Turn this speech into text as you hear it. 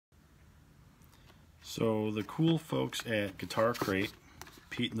So the cool folks at Guitar Crate,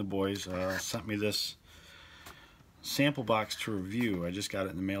 Pete and the boys, sent me this sample box to review. I just got it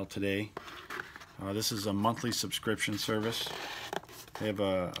in the mail today. This is a monthly subscription service. They have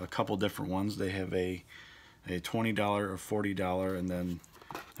a couple different ones. They have a $20 or $40, and then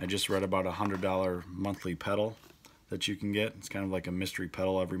I just read about a $100 monthly pedal that you can get. It's kind of like a mystery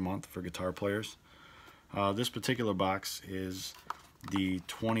pedal every month for guitar players. This particular box is the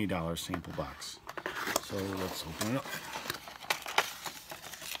 $20 sample box. So let's open it up.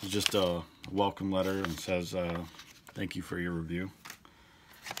 It's just a welcome letter and says thank you for your review.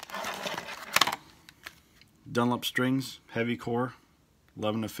 Dunlop strings, heavy core,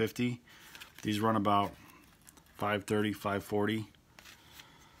 11 to 50. These run about $530, $540.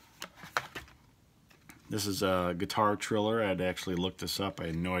 This is a guitar triller. I had to actually look this up. I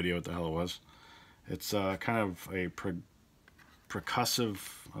had no idea what the hell it was. It's kind of a percussive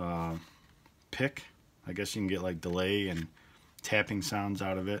pick. I guess you can get like delay and tapping sounds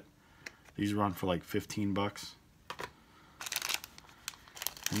out of it. These run for like 15 bucks.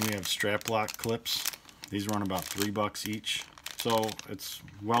 And we have strap lock clips. These run about 3 bucks each. So it's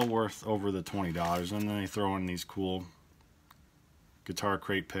well worth over the $20. And then they throw in these cool Guitar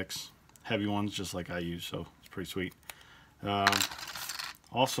Crate picks. Heavy ones just like I use, so it's pretty sweet.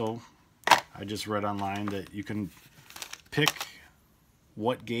 Also, I just read online that you can pick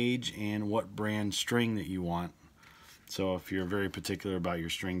what gauge and what brand string that you want. So if you're very particular about your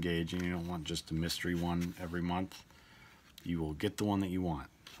string gauge and you don't want just a mystery one every month, you will get the one that you want.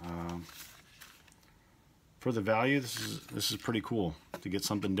 For the value, this is pretty cool to get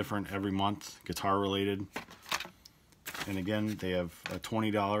something different every month, guitar related. And again, they have a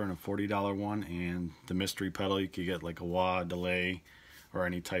 $20 and a $40 one, and the mystery pedal you could get like a wah, delay, or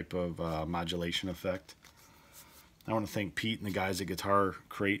any type of modulation effect. I want to thank Pete and the guys at Guitar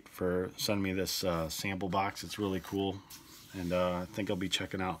Crate for sending me this sample box. It's really cool, and I think I'll be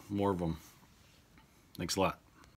checking out more of them. Thanks a lot.